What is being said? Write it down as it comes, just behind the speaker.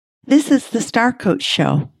This is the Star Coach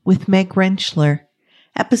Show with Meg Rentschler,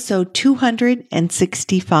 episode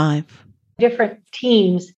 265. Different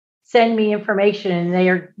teams send me information and they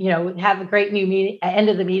are, have a great new meeting at the end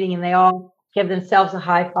of the meeting and they all give themselves a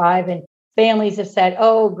high five, and families have said,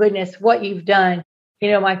 "Oh goodness, what you've done.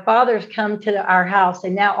 My father's come to our house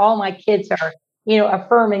and now all my kids are,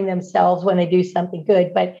 affirming themselves when they do something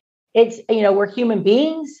good." But it's, we're human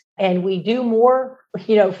beings and we do more,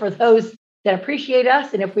 for those that appreciate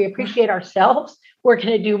us. And if we appreciate ourselves, we're going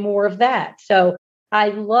to do more of that. So I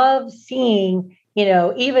love seeing,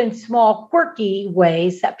 even small quirky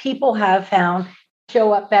ways that people have found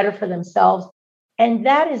show up better for themselves. And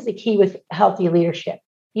that is the key with healthy leadership.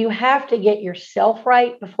 You have to get yourself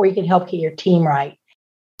right before you can help get your team right.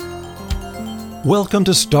 Welcome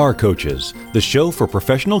to Star Coaches, the show for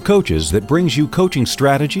professional coaches that brings you coaching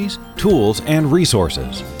strategies, tools, and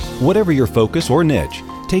resources. Whatever your focus or niche,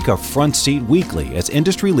 take a front seat weekly as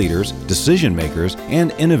industry leaders, decision makers,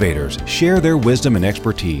 and innovators share their wisdom and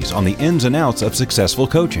expertise on the ins and outs of successful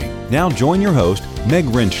coaching. Now join your host, Meg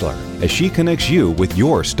Rentschler, as she connects you with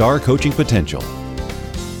your star coaching potential.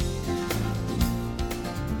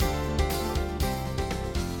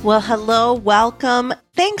 Well, hello, welcome.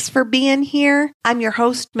 Thanks for being here. I'm your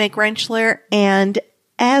host, Meg Rentschler, and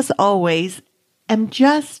as always, I'm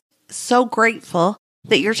just so grateful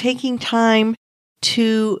that you're taking time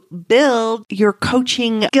to build your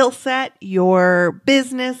coaching skill set, your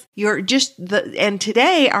business, and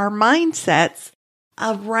today our mindsets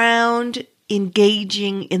around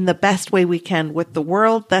engaging in the best way we can with the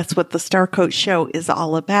world. That's what the Star Coach Show is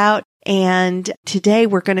all about. And today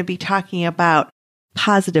we're going to be talking about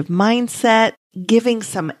positive mindset, giving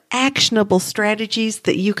some actionable strategies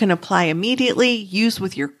that you can apply immediately, use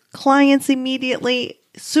with your clients immediately.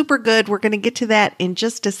 Super good. We're going to get to that in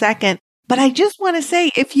just a second. But I just want to say,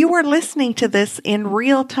 if you are listening to this in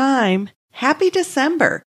real time, happy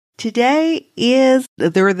December. Today is,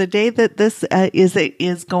 the day that this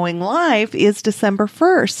is going live is December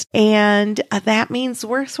 1st. And that means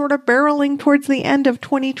we're sort of barreling towards the end of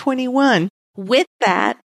 2021. With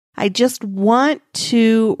that, I just want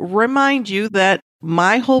to remind you that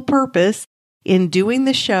my whole purpose in doing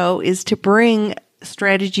the show is to bring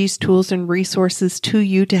strategies, tools, and resources to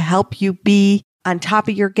you to help you be on top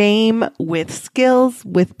of your game with skills,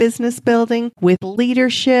 with business building, with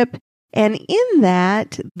leadership. And in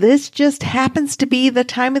that, this just happens to be the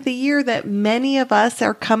time of the year that many of us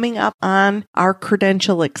are coming up on our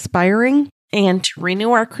credential expiring. And to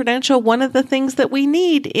renew our credential, one of the things that we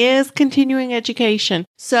need is continuing education.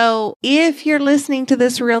 So if you're listening to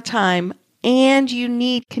this real time and you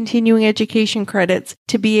need continuing education credits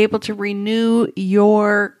to be able to renew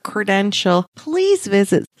your credential, please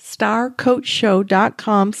visit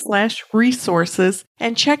starcoachshow.com/resources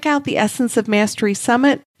and check out the Essence of Mastery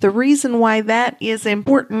Summit. The reason why that is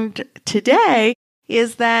important today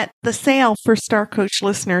is that the sale for Star Coach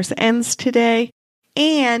listeners ends today.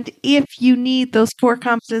 And if you need those core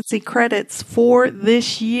competency credits for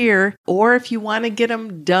this year, or if you want to get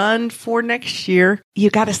them done for next year, you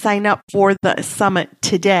got to sign up for the summit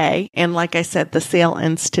today. And like I said, the sale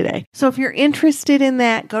ends today. So if you're interested in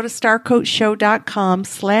that, go to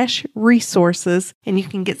starcoachshow.com/resources and you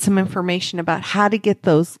can get some information about how to get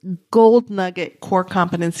those gold nugget core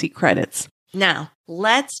competency credits. Now,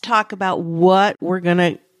 let's talk about what we're going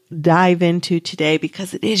to dive into today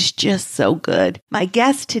because it is just so good. My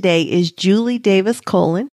guest today is Julie Davis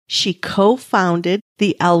Colin. She co-founded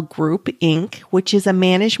the L Group, Inc., which is a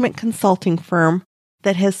management consulting firm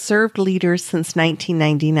that has served leaders since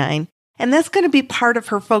 1999. And that's going to be part of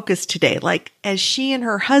her focus today. Like as she and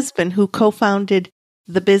her husband, who co-founded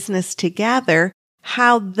the business together,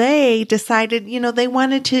 how they decided, they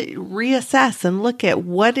wanted to reassess and look at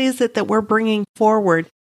what is it that we're bringing forward.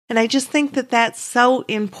 And I just think that that's so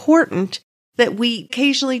important that we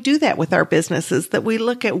occasionally do that with our businesses, that we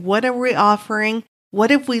look at what are we offering,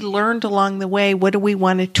 what have we learned along the way, what do we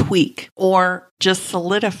want to tweak or just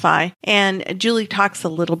solidify. And Julie talks a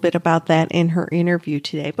little bit about that in her interview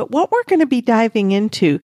today. But what we're going to be diving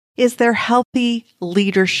into is their healthy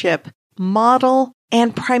leadership model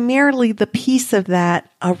and primarily the piece of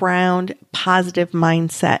that around positive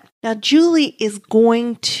mindset. Now, Julie is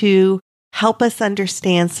going to help us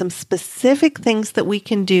understand some specific things that we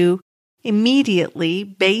can do immediately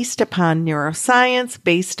based upon neuroscience,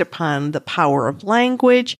 based upon the power of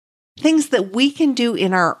language, things that we can do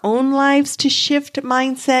in our own lives to shift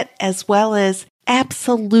mindset, as well as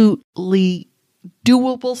absolutely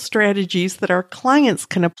doable strategies that our clients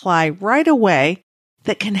can apply right away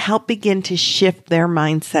that can help begin to shift their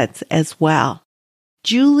mindsets as well.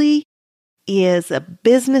 Julie is a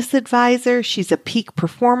business advisor. She's a peak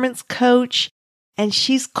performance coach, and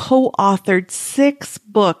she's co-authored 6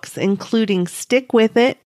 books, including Stick With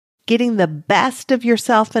It, Getting the Best of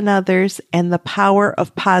Yourself and Others, and The Power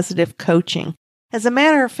of Positive Coaching. As a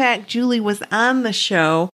matter of fact, Julie was on the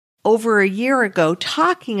show over a year ago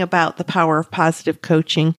talking about the power of positive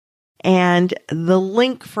coaching. And the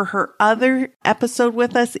link for her other episode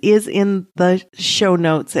with us is in the show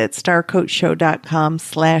notes at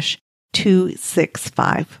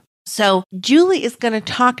starcoachshow.com/265. So Julie is going to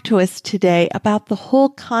talk to us today about the whole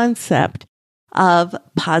concept of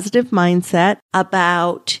positive mindset,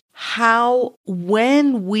 about how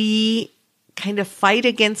when we kind of fight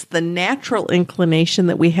against the natural inclination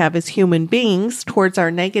that we have as human beings towards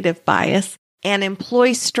our negative bias and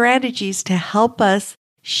employ strategies to help us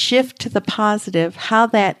shift to the positive, how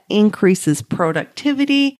that increases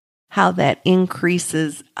productivity, how that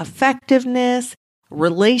increases effectiveness,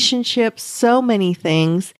 relationships, so many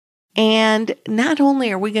things. And not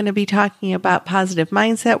only are we going to be talking about positive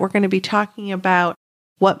mindset, we're going to be talking about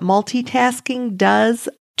what multitasking does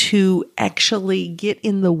to actually get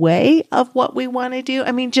in the way of what we want to do.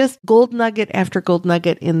 I mean, just gold nugget after gold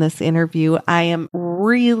nugget in this interview. I am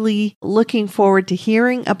really looking forward to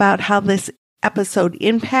hearing about how this episode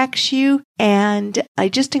impacts you. And I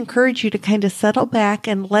just encourage you to kind of settle back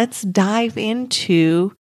and let's dive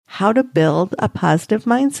into how to build a positive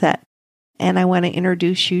mindset. And I want to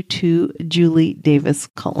introduce you to Julie Davis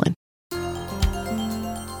Cullen.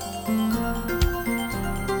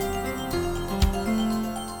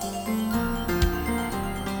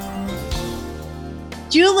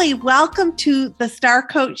 Julie, welcome to the Star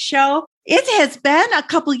Coach Show. It has been a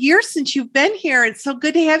couple years since you've been here. It's so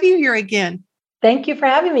good to have you here again. Thank you for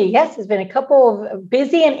having me. Yes, it's been a couple of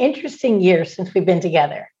busy and interesting years since we've been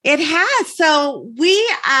together. It has. So we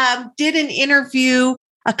did an interview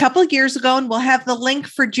a couple of years ago, and we'll have the link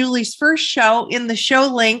for Julie's first show in the show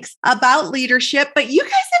links about leadership. But you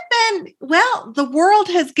guys have been, well, the world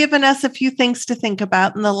has given us a few things to think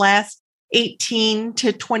about in the last 18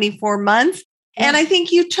 to 24 months. And I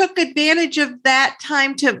think you took advantage of that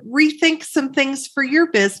time to rethink some things for your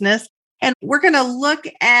business. And we're going to look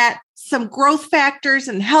at some growth factors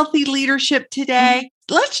and healthy leadership today.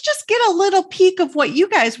 Let's just get a little peek of what you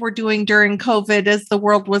guys were doing during COVID as the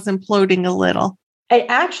world was imploding a little. It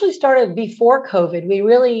actually started before COVID. We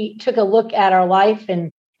really took a look at our life,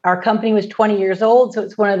 and our company was 20 years old. So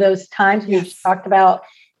it's one of those times we talked about,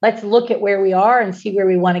 let's look at where we are and see where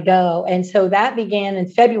we want to go. And so that began in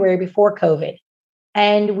February before COVID.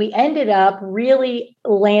 And we ended up really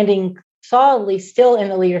landing solidly still in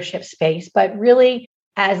the leadership space, but really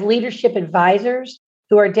as leadership advisors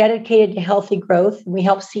who are dedicated to healthy growth. We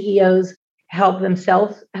help CEOs help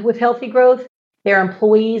themselves with healthy growth, their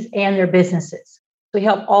employees, and their businesses. We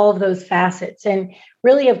help all of those facets and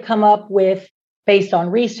really have come up with, based on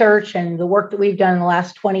research and the work that we've done in the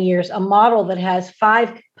last 20 years, a model that has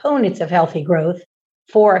 5 components of healthy growth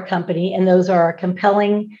for a company. And those are a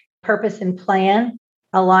compelling purpose and plan,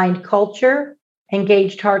 aligned culture,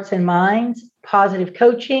 engaged hearts and minds, positive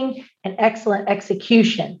coaching, and excellent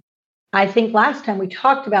execution. I think last time we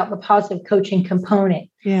talked about the positive coaching component.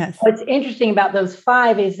 Yes. What's interesting about those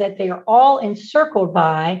 5 is that they are all encircled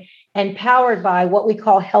by and powered by what we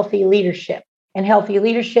call healthy leadership. And healthy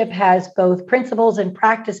leadership has both principles and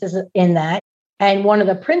practices in that. And one of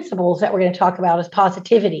the principles that we're going to talk about is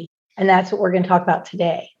positivity. And that's what we're going to talk about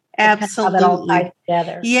today. Absolutely. How that all ties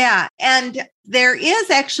together. Yeah. And there is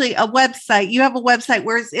actually a website. You have a website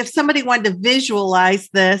where if somebody wanted to visualize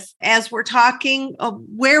this as we're talking,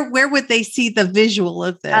 where would they see the visual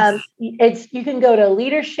of this? You can go to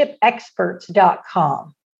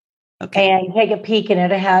leadershipexperts.com and take a peek, and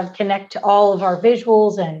it'll connect to all of our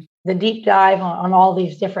visuals and the deep dive on all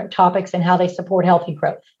these different topics and how they support healthy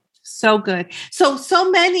growth. So good.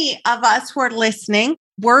 So many of us who are listening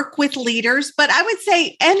work with leaders, but I would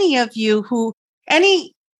say any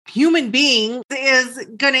human being is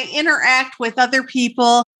going to interact with other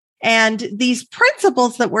people. And these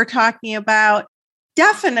principles that we're talking about,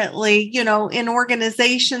 definitely, in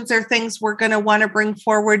organizations are things we're going to want to bring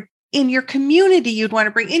forward. In your community, you'd want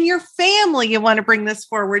to bring, in your family, you want to bring this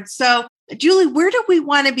forward. So, Julie, where do we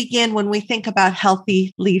want to begin when we think about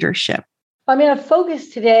healthy leadership? I'm going to focus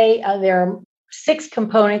today. There are 6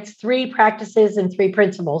 components, 3 practices, and 3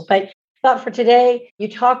 principles. But I thought for today, you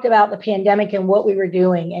talked about the pandemic and what we were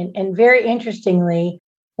doing. And very interestingly,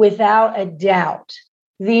 without a doubt,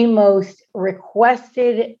 the most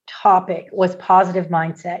requested topic was positive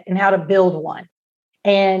mindset and how to build one.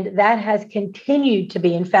 And that has continued to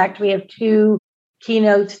be. In fact, we have 2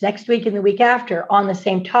 keynotes next week and the week after on the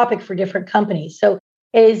same topic for different companies. So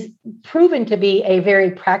is proven to be a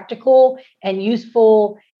very practical and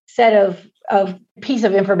useful set of piece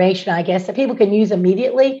of information, I guess, that people can use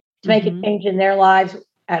immediately to make a change in their lives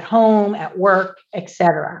at home, at work,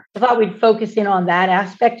 etc. I thought we'd focus in on that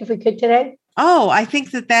aspect if we could today. Oh, I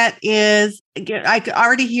think that is, I could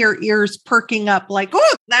already hear ears perking up like,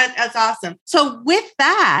 oh, that's awesome. So with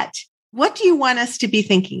that, what do you want us to be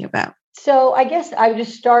thinking about? So I guess I would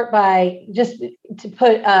just start by just to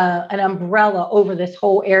put an umbrella over this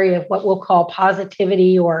whole area of what we'll call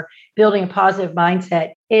positivity or building a positive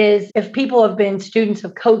mindset is if people have been students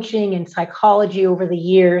of coaching and psychology over the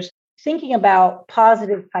years, thinking about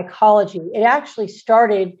positive psychology, it actually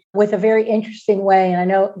started with a very interesting way. And I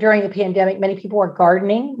know during the pandemic, many people were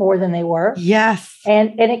gardening more than they were. Yes.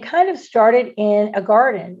 And it kind of started in a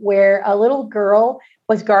garden where a little girl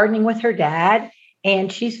was gardening with her dad,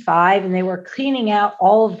 and she's 5, and they were cleaning out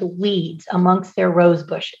all of the weeds amongst their rose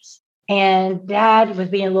bushes. And dad was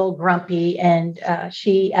being a little grumpy, and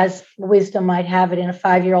she, as wisdom might have it in a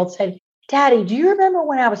 5-year-old, said, "Daddy, do you remember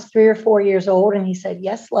when I was 3 or 4 years old?" And he said,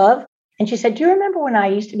 "Yes, love." And she said, "Do you remember when I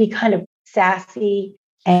used to be kind of sassy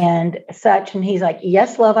and such?" And he's like,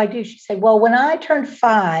 "Yes, love, I do." She said, "Well, when I turned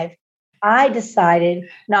 5, I decided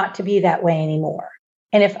not to be that way anymore.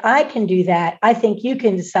 And if I can do that, I think you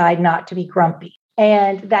can decide not to be grumpy."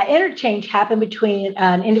 And that interchange happened between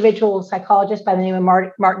an individual psychologist by the name of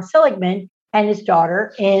Martin Seligman and his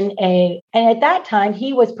daughter and at that time,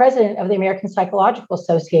 he was president of the American Psychological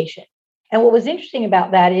Association. And what was interesting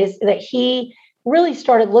about that is that he really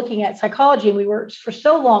started looking at psychology, and we were for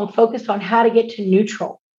so long focused on how to get to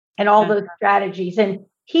neutral and all those strategies. And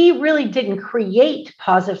he really didn't create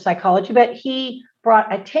positive psychology, but he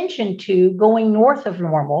brought attention to going north of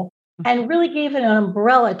normal and really gave it an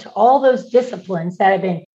umbrella to all those disciplines that have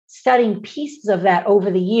been studying pieces of that over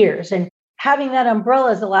the years. And having that umbrella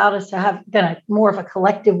has allowed us to have more of a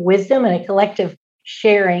collective wisdom and a collective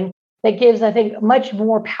sharing that gives, I think, much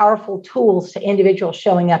more powerful tools to individuals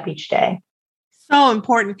showing up each day. So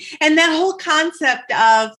important. And that whole concept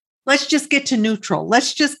of let's just get to neutral.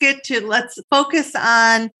 Let's focus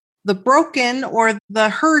on the broken or the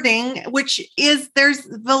hurting, which is there's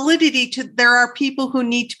validity to, there are people who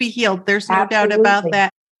need to be healed. There's no doubt about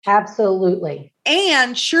that. Absolutely.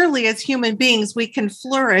 And surely as human beings, we can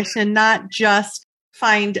flourish and not just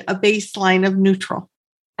find a baseline of neutral.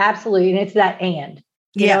 Absolutely. And it's that and.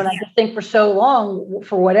 You Yes. know, and I just think for so long,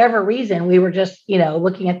 for whatever reason, we were just,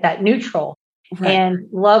 looking at that neutral. Right. And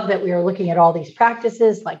love that we are looking at all these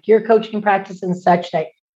practices like your coaching practice and such that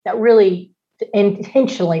really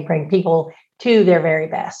intentionally bring people to their very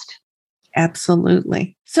best.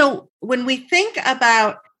 Absolutely. So when we think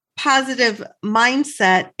about positive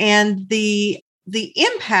mindset and the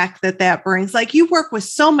impact that brings, like you work with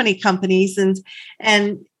so many companies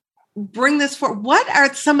and bring this forward, what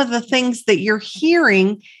are some of the things that you're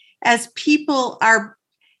hearing as people are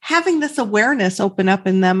having this awareness open up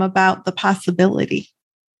in them about the possibility?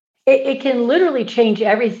 It can literally change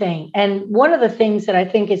everything. And one of the things that I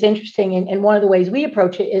think is interesting and one of the ways we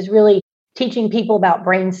approach it is really teaching people about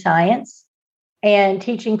brain science and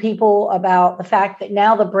teaching people about the fact that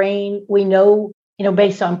now the brain, we know,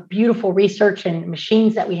 based on beautiful research and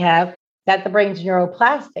machines that we have, that the brain's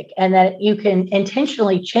neuroplastic and that you can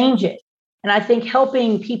intentionally change it. And I think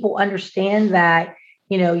helping people understand that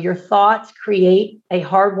your thoughts create a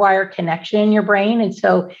hardwired connection in your brain. And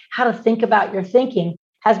so how to think about your thinking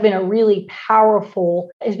has been a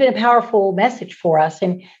powerful message for us.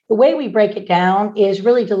 And the way we break it down is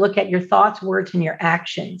really to look at your thoughts, words, and your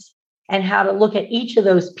actions and how to look at each of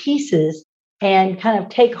those pieces and kind of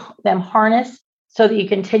take them harness so that you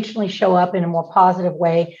can intentionally show up in a more positive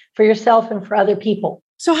way for yourself and for other people.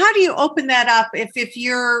 So how do you open that up if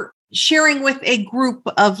you're sharing with a group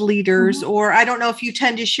of leaders, or I don't know if you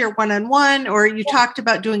tend to share one-on-one or you talked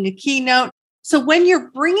about doing a keynote. So when you're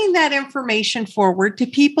bringing that information forward to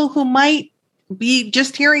people who might be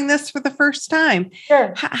just hearing this for the first time,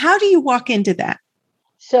 sure. How do you walk into that?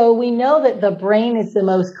 So we know that the brain is the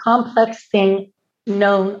most complex thing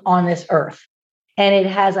known on this earth. And it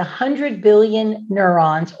has 100 billion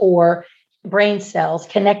neurons or brain cells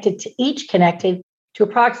connected to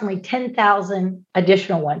approximately 10,000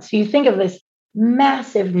 additional ones. So you think of this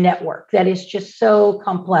massive network that is just so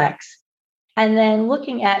complex. And then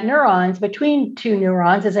looking at neurons, between two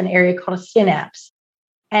neurons is an area called a synapse.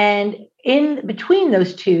 And in between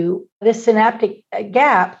those two, this synaptic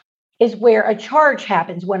gap is where a charge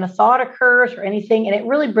happens when a thought occurs or anything, and it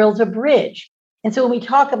really builds a bridge. And so when we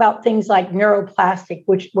talk about things like neuroplastic,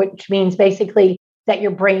 which means basically that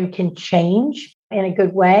your brain can change in a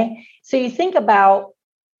good way. So you think about,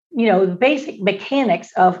 the basic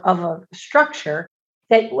mechanics of a structure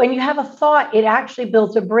that when you have a thought, it actually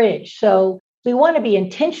builds a bridge. So we want to be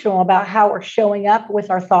intentional about how we're showing up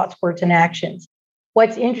with our thoughts, words, and actions.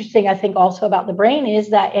 What's interesting, I think, also about the brain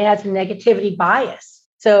is that it has a negativity bias.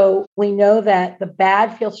 So we know that the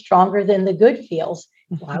bad feels stronger than the good feels.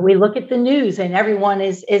 Why we look at the news and everyone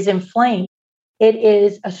is inflamed. It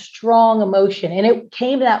is a strong emotion, and it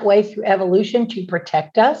came that way through evolution to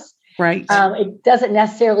protect us. Right. It doesn't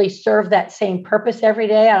necessarily serve that same purpose every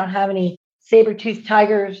day. I don't have any saber-toothed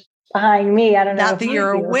tigers behind me. I don't know. Not that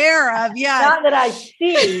you're aware of. Yeah. Not that I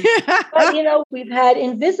see. But, we've had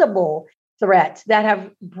invisible threats that have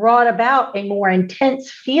brought about a more intense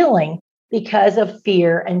feeling because of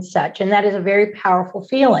fear and such. And that is a very powerful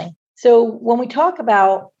feeling. So when we talk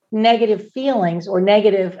about negative feelings or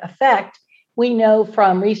negative effect, we know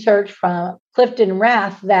from research from Clifton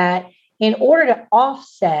Rath that in order to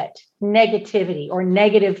offset negativity or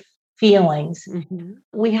negative feelings,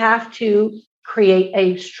 we have to create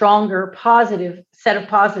a stronger positive set of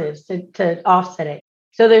positives to offset it.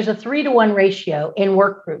 So there's a 3-to-1 ratio in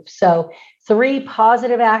work groups. So 3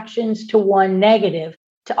 positive actions to 1 negative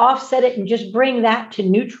to offset it and just bring that to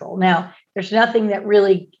neutral. Now, there's nothing that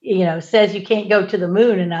really, says you can't go to the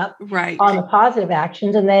moon and up on the positive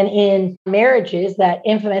actions. And then in marriages, that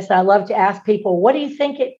infamous, I love to ask people, what do you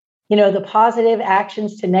think the positive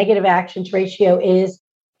actions to negative actions ratio is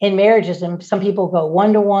in marriages? And some people go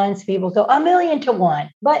 1-to-1, some people go 1,000,000 to 1.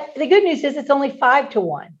 But the good news is it's only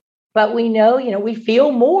 5-to-1. But we know, we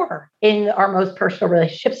feel more in our most personal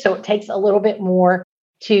relationships. So it takes a little bit more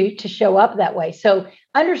to show up that way. So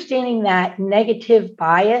understanding that negative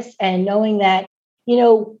bias and knowing that,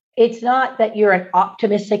 it's not that you're an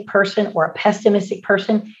optimistic person or a pessimistic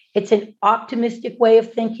person. It's an optimistic way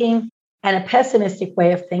of thinking and a pessimistic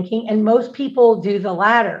way of thinking. And most people do the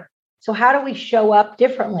latter. So how do we show up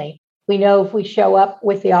differently? We know if we show up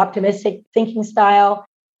with the optimistic thinking style,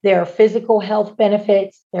 there are physical health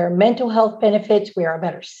benefits, there are mental health benefits. We are a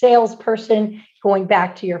better salesperson. Going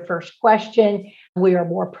back to your first question, we are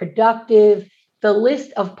more productive. The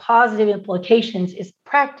list of positive implications is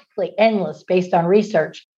practically endless based on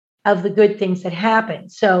research of the good things that happen.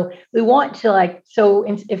 So we want to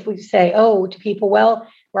if we say, to people, well,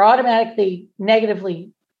 we're automatically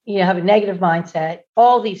negatively, have a negative mindset.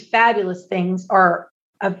 All these fabulous things are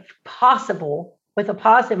possible with a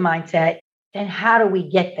positive mindset. And how do we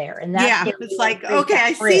get there? And that's it's like, okay,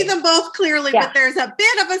 I see them both clearly, but there's a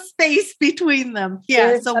bit of a space between them.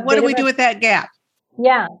 Yeah. So what do we do with that gap?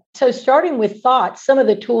 Yeah. So starting with thoughts, some of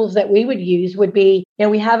the tools that we would use would be,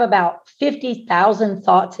 we have about 50,000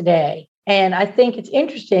 thoughts a day. And I think it's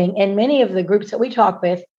interesting. In many of the groups that we talk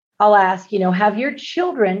with, I'll ask, have your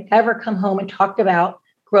children ever come home and talked about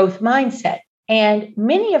growth mindset? And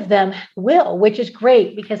many of them will, which is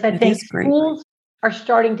great because I think schools are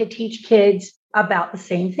starting to teach kids about the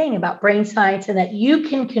same thing, about brain science, and that you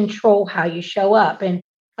can control how you show up. And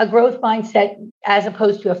a growth mindset, as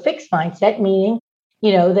opposed to a fixed mindset, meaning,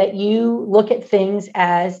 that you look at things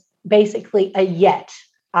as basically a yet,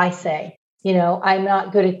 I say. I'm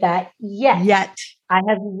not good at that yet. I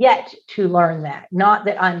have yet to learn that. Not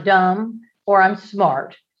that I'm dumb or I'm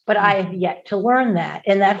smart, but I have yet to learn that.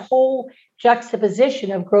 And that whole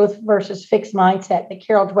juxtaposition of growth versus fixed mindset that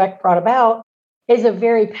Carol Dweck brought about is a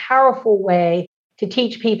very powerful way to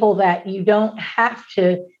teach people that you don't have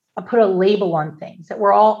to put a label on things, that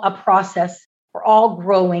we're all a process, we're all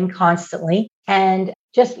growing constantly. And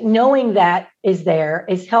just knowing that is there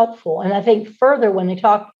is helpful. And I think further when we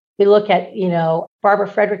look at, Barbara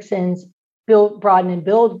Fredrickson's build, broaden, and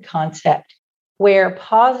build concept, where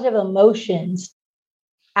positive emotions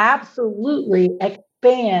absolutely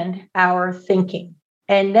expand our thinking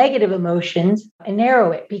and negative emotions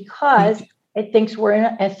narrow it because it thinks we're in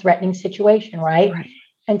a threatening situation, right?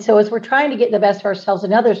 And so as we're trying to get the best of ourselves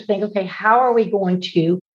and others, think, okay, how are we going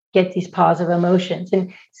to get these positive emotions?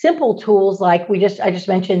 And simple tools like I just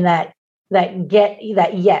mentioned that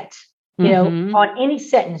yet, on any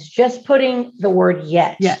sentence, just putting the word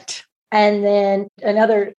yet. And then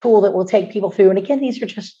another tool that will take people through. And again, these are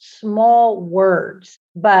just small words,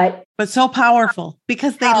 but so powerful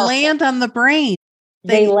because they land on the brain.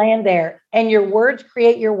 They land there, and your words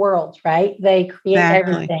create your worlds, right? They create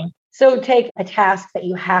everything. So take a task that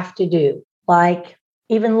you have to do, like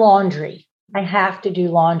even laundry. I have to do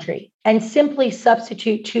laundry, and simply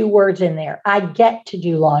substitute 2 words in there. I get to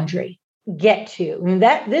do laundry. Get to. And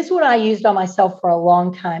this one I used on myself for a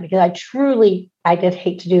long time because I did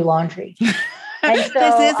hate to do laundry. And so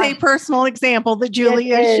this is a personal example that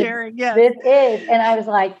Julia is sharing. Yes. This is. And I was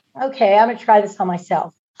like, okay, I'm going to try this on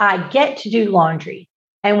myself. I get to do laundry.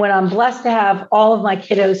 And when I'm blessed to have all of my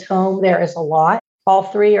kiddos home, there is a lot. All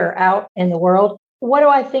 3 are out in the world. what do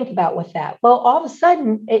I think about with that? Well, all of a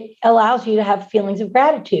sudden, it allows you to have feelings of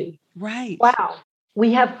gratitude. Right. Wow,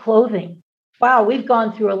 we have clothing. Wow, we've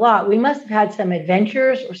gone through a lot. We must have had some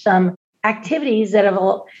adventures or some activities that have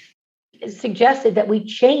suggested that we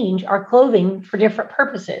change our clothing for different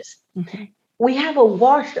purposes. Mm-hmm. We have a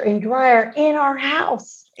washer and dryer in our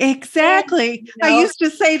house. Exactly. And, I used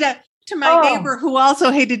to say that to my neighbor who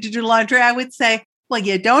also hated to do laundry. I would say, well,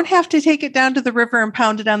 you don't have to take it down to the river and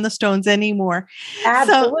pound it on the stones anymore.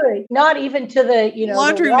 Absolutely. So, not even to the,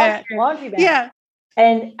 laundromat. Laundromat. Yeah.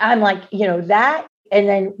 And I'm like, that. And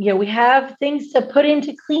then, we have things to put in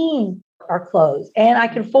to clean our clothes. And I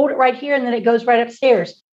can fold it right here and then it goes right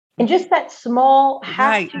upstairs. And just that small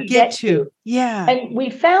get to. Yeah. And we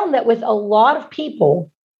found that with a lot of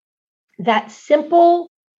people, that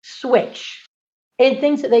simple switch in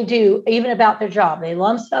things that they do, even about their job, they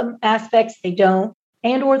love some aspects, they don't,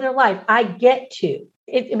 and or their life. I get to.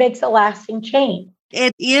 It makes a lasting change.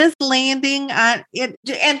 It is landing on it.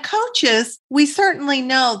 And coaches, we certainly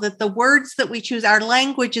know that the words that we choose, our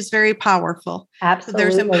language is very powerful. Absolutely.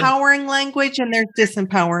 There's empowering language and there's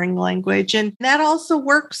disempowering language. And that also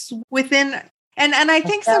works within. And I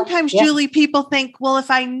think sometimes, Julie, people think, well, if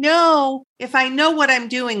I know what I'm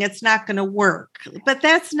doing, it's not going to work. But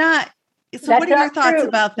that's not. So what are your thoughts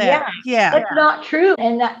about that? Yeah. That's not true.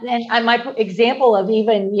 And my example of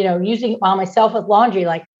even, using on myself with laundry,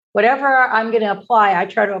 like whatever I'm going to apply, I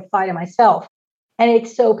try to apply to myself. And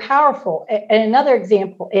it's so powerful. And another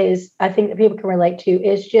example is, I think that people can relate to,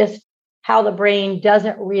 is just how the brain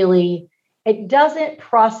doesn't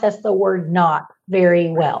process the word not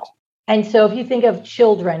very well. And so if you think of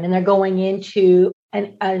children and they're going into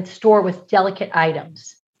a store with delicate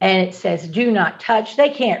items and it says, do not touch, they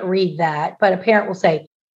can't read that, but a parent will say,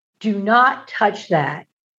 do not touch that.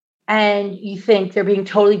 And you think they're being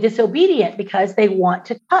totally disobedient because they want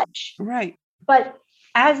to touch. Right. But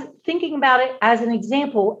as thinking about it as an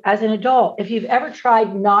example, as an adult, if you've ever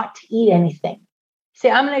tried not to eat anything, say,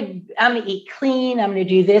 I'm going to eat clean, I'm going to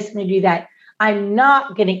do this, I'm going to do that. I'm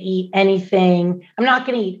not going to eat anything. I'm not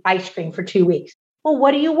going to eat ice cream for 2 weeks. Well,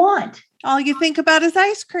 what do you want? All you think about is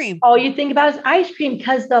ice cream. All you think about is ice cream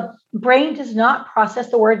because the brain does not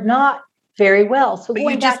process the word not very well. So but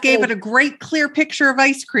you just gave it a great clear picture of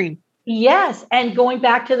ice cream. Yes. And going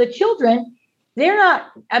back to the children, they're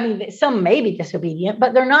not, some may be disobedient,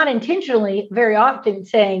 but they're not intentionally very often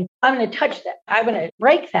saying, I'm going to touch that. I'm going to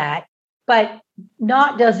break that. But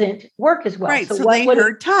not doesn't work as well. Right. So they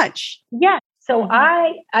heard touch. Yeah. So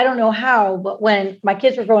I don't know how, but when my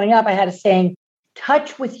kids were growing up, I had a saying,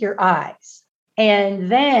 touch with your eyes.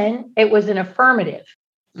 And then it was an affirmative.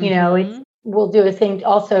 We'll do a thing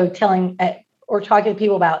also telling or talking to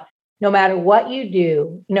people about no matter what you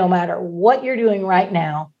do, no matter what you're doing right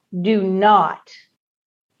now, do not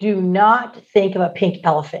think of a pink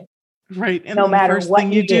elephant. Right. And no matter first what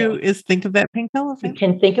thing you do is think of that pink elephant. You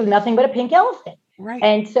can think of nothing but a pink elephant. Right.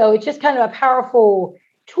 And so it's just kind of a powerful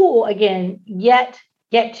tool, again, get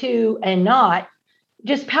to and not,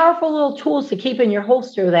 just powerful little tools to keep in your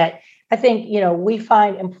holster that I think,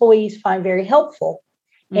 employees find very helpful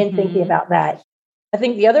in thinking about that. I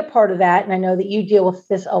think the other part of that, and I know that you deal with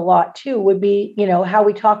this a lot too, would be, how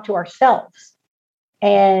we talk to ourselves.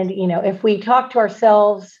 And, if we talk to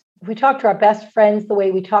our best friends the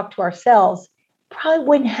way we talk to ourselves, probably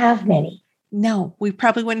wouldn't have many. No, we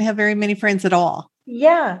probably wouldn't have very many friends at all.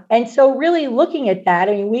 Yeah. And so really looking at that,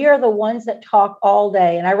 we are the ones that talk all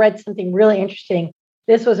day. And I read something really interesting.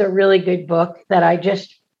 This was a really good book that I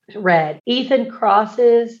just read. Ethan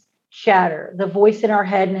Kross's Chatter, The Voice in Our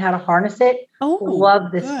Head and How to Harness It. Oh,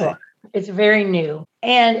 love this book. It's very new.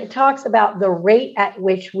 And it talks about the rate at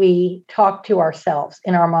which we talk to ourselves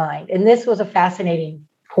in our mind. And this was a fascinating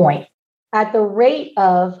point. At the rate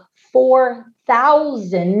of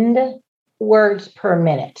 4,000 words per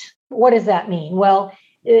minute. What does that mean? Well,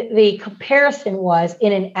 the comparison was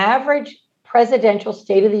in an average presidential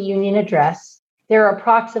State of the Union address, there are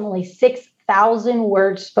approximately 6,000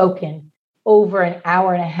 words spoken over an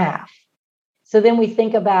hour and a half. So then we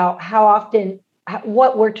think about how often,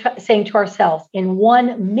 what we're saying to ourselves in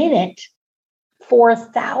 1 minute,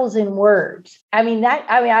 4,000 words.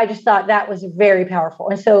 I just thought that was very powerful.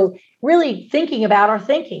 And so really thinking about our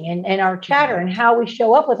thinking and our chatter and how we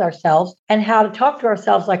show up with ourselves and how to talk to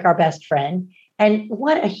ourselves like our best friend. And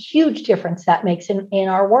what a huge difference that makes in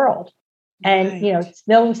our world. And,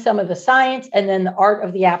 knowing some of the science and then the art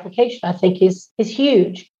of the application, I think is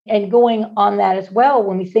huge. And going on that as well,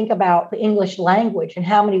 when we think about the English language and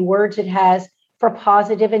how many words it has for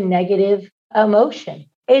positive and negative emotion,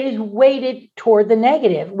 it is weighted toward the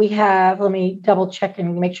negative. We have, let me double check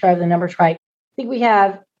and make sure I have the numbers right. I think we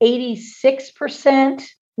have 86%.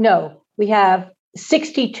 No, we have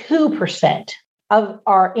 62% of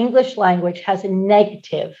our English language has a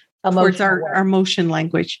negative towards emotional our word. emotion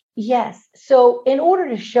language. Yes. So in order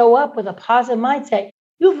to show up with a positive mindset,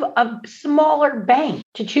 you have a smaller bank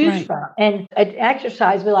to choose Right. from. And an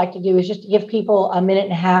exercise we like to do is just to give people a minute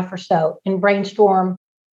and a half or so and brainstorm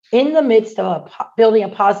in the midst of building a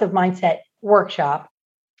positive mindset workshop,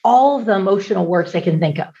 all of the emotional words they can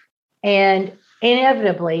think of. And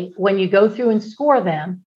inevitably, when you go through and score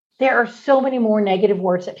them, there are so many more negative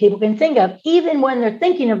words that people can think of, even when they're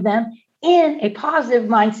thinking of them in a positive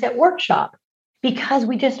mindset workshop, because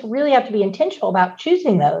we just really have to be intentional about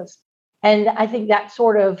choosing those. And I think that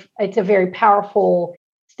it's a very powerful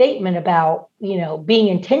statement about, being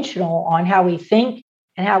intentional on how we think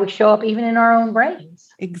and how we show up even in our own brains.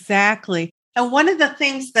 Exactly. And one of the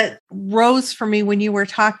things that rose for me when you were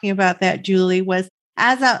talking about that, Julie, was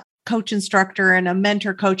as a coach instructor and a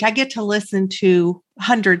mentor coach, I get to listen to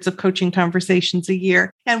hundreds of coaching conversations a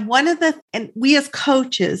year. And we as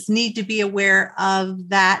coaches need to be aware of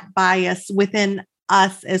that bias within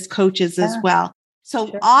us as coaches as well.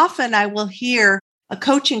 So often I will hear a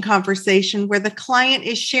coaching conversation where the client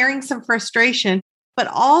is sharing some frustration, but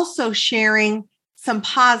also sharing some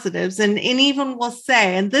positives, and even will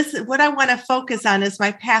say, and this is what I want to focus on is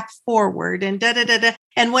my path forward, and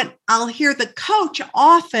And what I'll hear the coach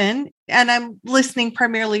often, and I'm listening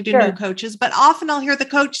primarily to new coaches, but often I'll hear the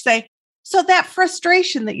coach say, so that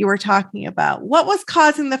frustration that you were talking about, what was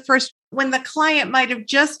causing when the client might have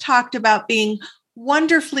just talked about being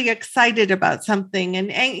wonderfully excited about something.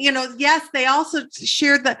 And yes, they also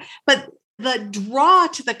shared but the draw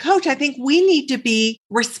to the coach, I think we need to be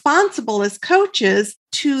responsible as coaches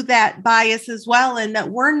to that bias as well. And that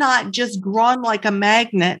we're not just drawn like a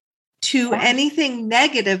magnet to anything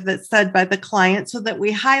negative that's said by the client, so that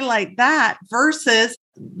we highlight that versus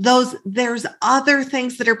there's other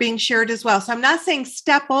things that are being shared as well. So I'm not saying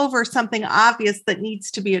step over something obvious that needs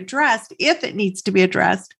to be addressed if it needs to be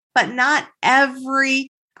addressed, but not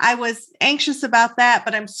I was anxious about that,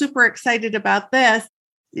 but I'm super excited about this.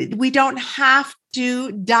 We don't have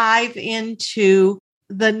to dive into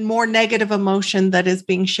the more negative emotion that is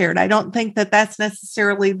being shared. I don't think that that's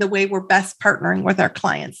necessarily the way we're best partnering with our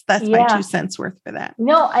clients. That's my 2 cents worth for that.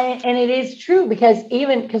 No, and it is true because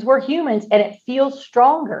we're humans and it feels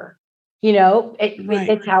stronger.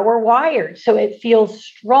 It's how we're wired. So it feels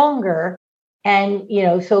stronger. And,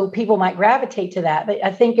 so people might gravitate to that. But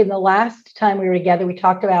I think in the last time we were together, we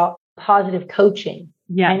talked about positive coaching.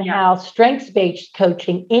 How strengths-based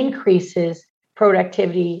coaching increases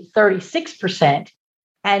productivity 36%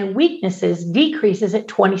 and weaknesses decreases at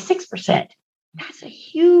 26%. That's a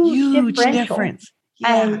huge difference.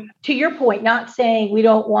 Yeah. And to your point, not saying we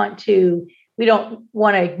don't want to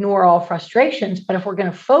ignore all frustrations, but if we're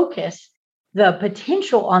going to focus, the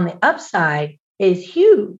potential on the upside is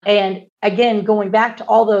huge. And again, going back to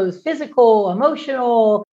all those physical,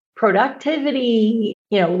 emotional, productivity,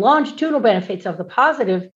 longitudinal benefits of the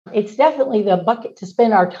positive, it's definitely the bucket to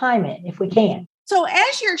spend our time in if we can. So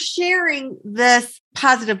as you're sharing this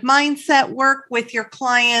positive mindset work with your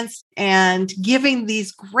clients and giving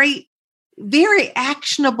these great, very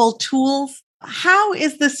actionable tools, how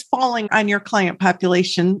is this falling on your client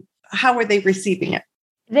population? How are they receiving it?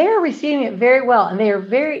 They're receiving it very well. And they are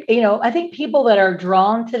very, I think people that are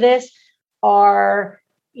drawn to this are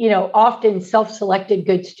often self-selected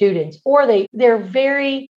good students, or they're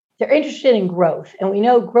interested in growth. And we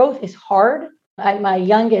know growth is hard. My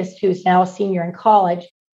youngest, who's now a senior in college,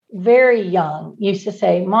 very young, used to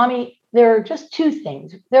say, Mommy, there are just 2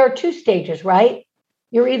 things. There are 2 stages, right?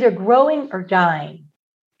 You're either growing or dying.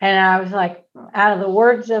 And I was like, out of the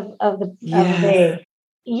words of the day.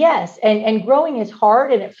 Yes. And growing is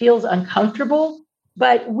hard and it feels uncomfortable.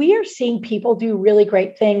 But we are seeing people do really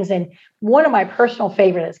great things. And one of my personal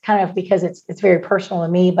favorites, kind of because it's very personal to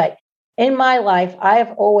me, but in my life, I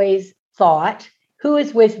have always thought, who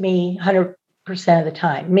is with me 100% of the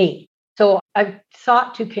time? Me. So I've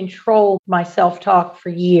sought to control my self-talk for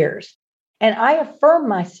years. And I affirm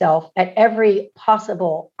myself at every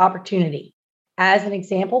possible opportunity. As an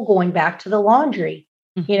example, going back to the laundry,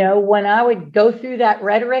 when I would go through that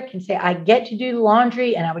rhetoric and say, I get to do the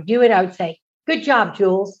laundry, and I would do it, I would say, good job,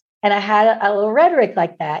 Jules. And I had a little rhetoric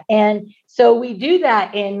like that. And so we do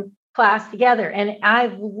that in class together. And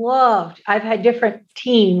I've had different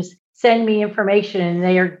teams send me information, and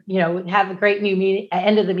they are, have a great new meeting at the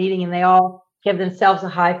end of the meeting, and they all give themselves a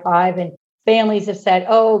high five. And families have said,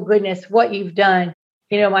 oh, goodness, what you've done.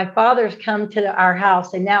 My father's come to our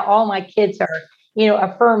house, and now all my kids are,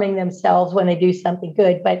 affirming themselves when they do something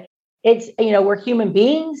good. But it's, we're human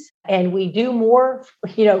beings and we do more,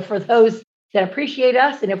 for those that appreciate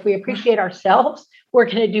us. And if we appreciate ourselves, we're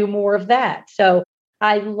going to do more of that. So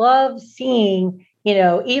I love seeing,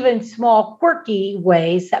 even small quirky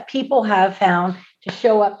ways that people have found to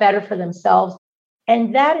show up better for themselves.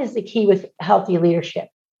 And that is the key with healthy leadership.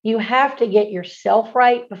 You have to get yourself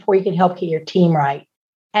right before you can help get your team right.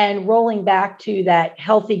 And rolling back to that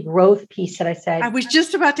healthy growth piece that I said. I was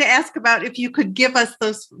just about to ask about if you could give us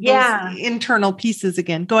those internal pieces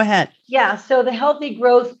again. Go ahead. Yeah. So the healthy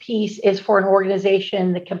growth piece is for an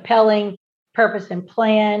organization, the compelling purpose and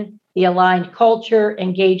plan, the aligned culture,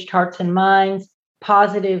 engaged hearts and minds,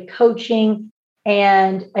 positive coaching,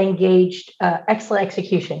 and engaged excellent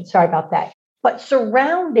execution. Sorry about that. But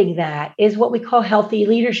surrounding that is what we call healthy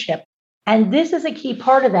leadership. And this is a key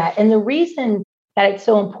part of that. And the reason that it's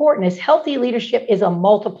so important is healthy leadership is a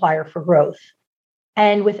multiplier for growth.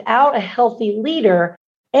 And without a healthy leader,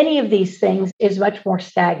 any of these things is much more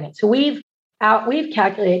stagnant. So we've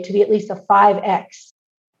calculated to be at least a 5x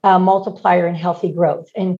multiplier in healthy growth.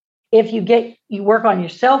 And if you work on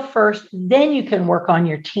yourself first, then you can work on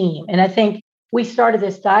your team. And I think we started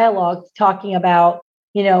this dialogue talking about,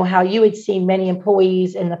 how you had seen many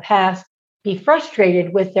employees in the past be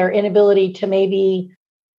frustrated with their inability to maybe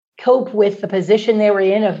cope with the position they were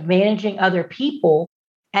in of managing other people.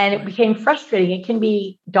 And it became frustrating. It can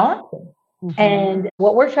be daunting. Mm-hmm. And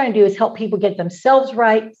what we're trying to do is help people get themselves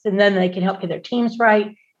right. And then they can help get their teams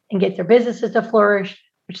right and get their businesses to flourish,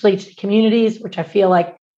 which leads to communities, which I feel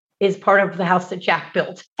like is part of the house that Jack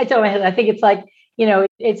built. I think it's like,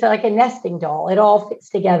 it's like a nesting doll. It all fits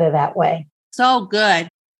together that way. So good.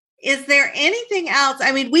 Is there anything else?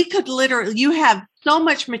 I mean, we could you have so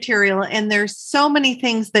much material and there's so many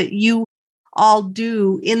things that you all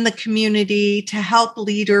do in the community to help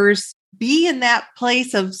leaders be in that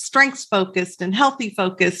place of strengths focused and healthy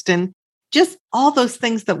focused and just all those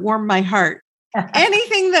things that warm my heart.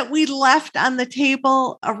 Anything that we left on the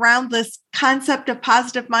table around this concept of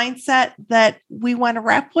positive mindset that we want to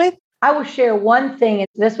wrap with? I will share one thing.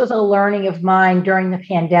 This was a learning of mine during the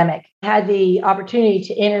pandemic. I had the opportunity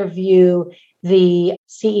to interview the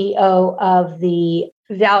CEO of the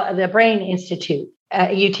Brain Institute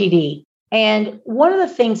at UTD. And one of the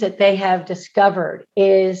things that they have discovered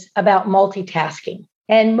is about multitasking.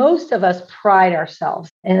 And most of us pride ourselves.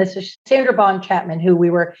 And this is Sandra Bond Chapman, who we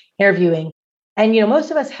were interviewing. And, most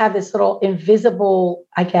of us have this little invisible,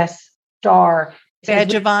 star.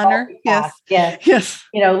 Badge of honor. Yes.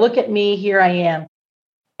 Look at me. Here I am.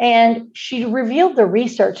 And she revealed the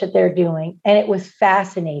research that they're doing, and it was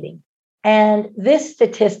fascinating. And this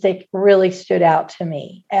statistic really stood out to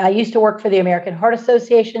me. I used to work for the American Heart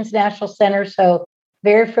Association's National Center, so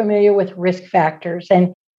very familiar with risk factors.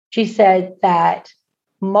 And she said that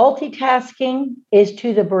multitasking is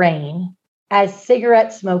to the brain as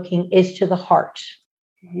cigarette smoking is to the heart.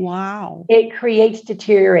 Wow. It creates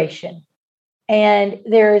deterioration. And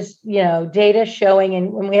there's, data showing,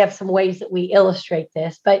 and we have some ways that we illustrate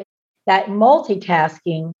this, but that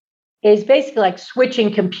multitasking is basically like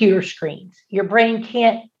switching computer screens. Your brain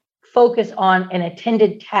can't focus on an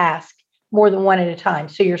attended task more than one at a time.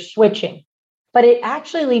 So you're switching. But it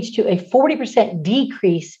actually leads to a 40%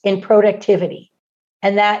 decrease in productivity.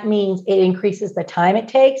 And that means it increases the time it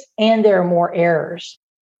takes and there are more errors.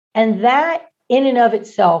 And that in and of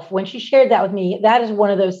itself, when she shared that with me, that is one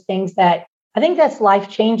of those things that I think that's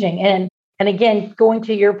life-changing. And again, going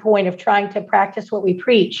to your point of trying to practice what we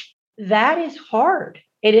preach, that is hard.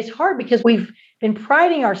 It is hard because we've been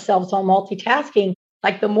priding ourselves on multitasking.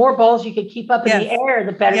 Like the more balls you could keep up in the air,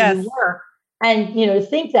 the better you were. And, to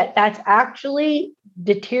think that that's actually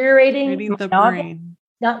deteriorating the brain.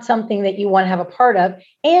 Not something that you want to have a part of,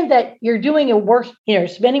 and that you're doing a worse,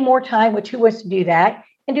 spending more time with who wants to do that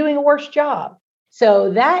and doing a worse job.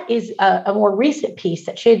 So that is a more recent piece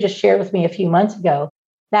that she had just shared with me a few months ago.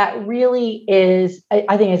 That really is,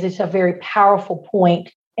 I think, is just a very powerful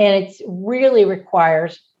point, and it really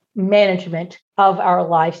requires management of our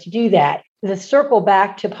lives to do that. The circle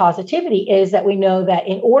back to positivity is that we know that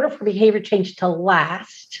in order for behavior change to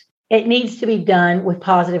last, it needs to be done with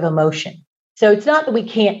positive emotion. So it's not that we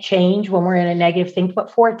can't change when we're in a negative thing,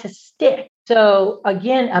 but for it to stick. So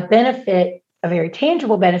again, a very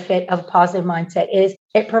tangible benefit of a positive mindset is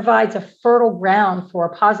it provides a fertile ground for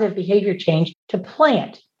a positive behavior change to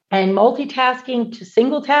plant. And multitasking to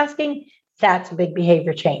single tasking, that's a big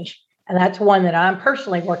behavior change. And that's one that I'm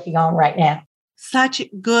personally working on right now. Such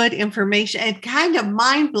good information and kind of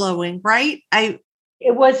mind-blowing, right? It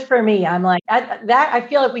was for me. I'm like, I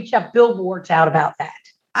feel like we should have billboards out about that.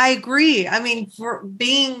 I agree. I mean, for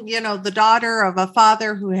being, the daughter of a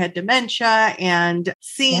father who had dementia and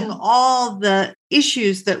seeing all the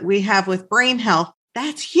issues that we have with brain health,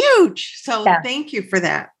 that's huge. So thank you for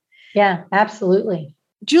that. Yeah, absolutely.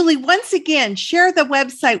 Julie, once again, share the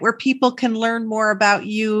website where people can learn more about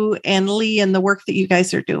you and Lee and the work that you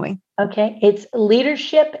guys are doing. Okay. It's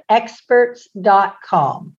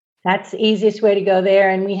leadershipexperts.com. That's the easiest way to go there.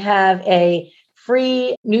 And we have a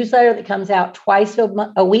free newsletter that comes out twice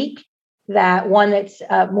a week. That one that's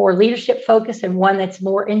more leadership focused and one that's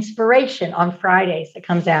more inspiration on Fridays that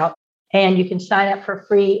comes out. And you can sign up for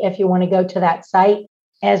free if you want to go to that site,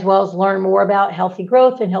 as well as learn more about healthy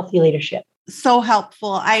growth and healthy leadership. So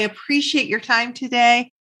helpful. I appreciate your time today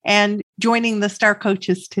and joining the Star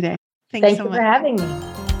Coaches today. Thanks so much. Thank you for having me.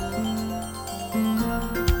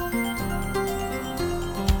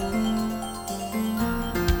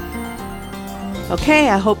 Okay,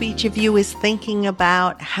 I hope each of you is thinking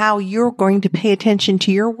about how you're going to pay attention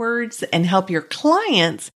to your words and help your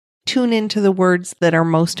clients tune into the words that are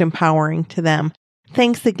most empowering to them.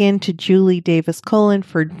 Thanks again to Julie Davis-Cullen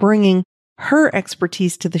for bringing her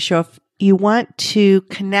expertise to the show. If you want to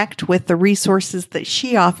connect with the resources that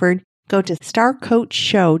she offered, go to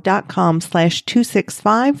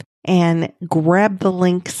starcoachshow.com/265 and grab the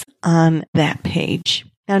links on that page.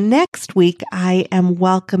 Now, next week, I am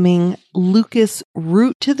welcoming Lucas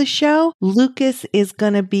Root to the show. Lucas is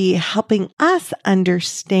going to be helping us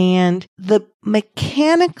understand the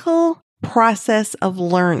mechanical process of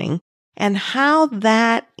learning and how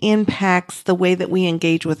that impacts the way that we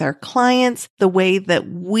engage with our clients, the way that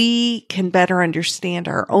we can better understand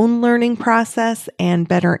our own learning process and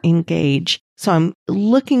better engage. So I'm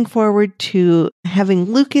looking forward to having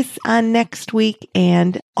Lucas on next week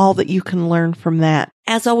and all that you can learn from that.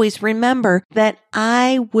 As always, remember that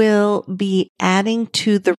I will be adding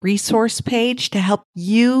to the resource page to help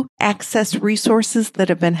you access resources that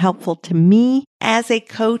have been helpful to me as a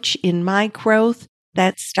coach in my growth.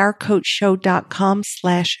 That's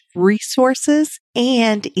starcoachshow.com/resources.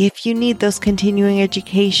 And if you need those continuing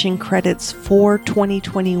education credits for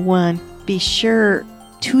 2021, be sure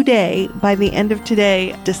today, by the end of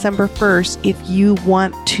today, December 1st, if you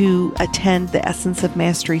want to attend the Essence of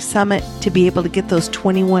Mastery Summit to be able to get those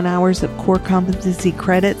 21 hours of core competency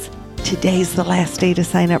credits, today's the last day to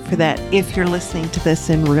sign up for that if you're listening to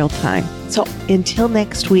this in real time. So until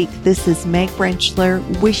next week, this is Meg Rentschler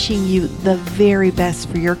wishing you the very best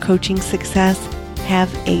for your coaching success.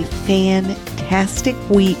 Have a fantastic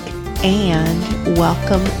week and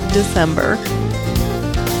welcome December.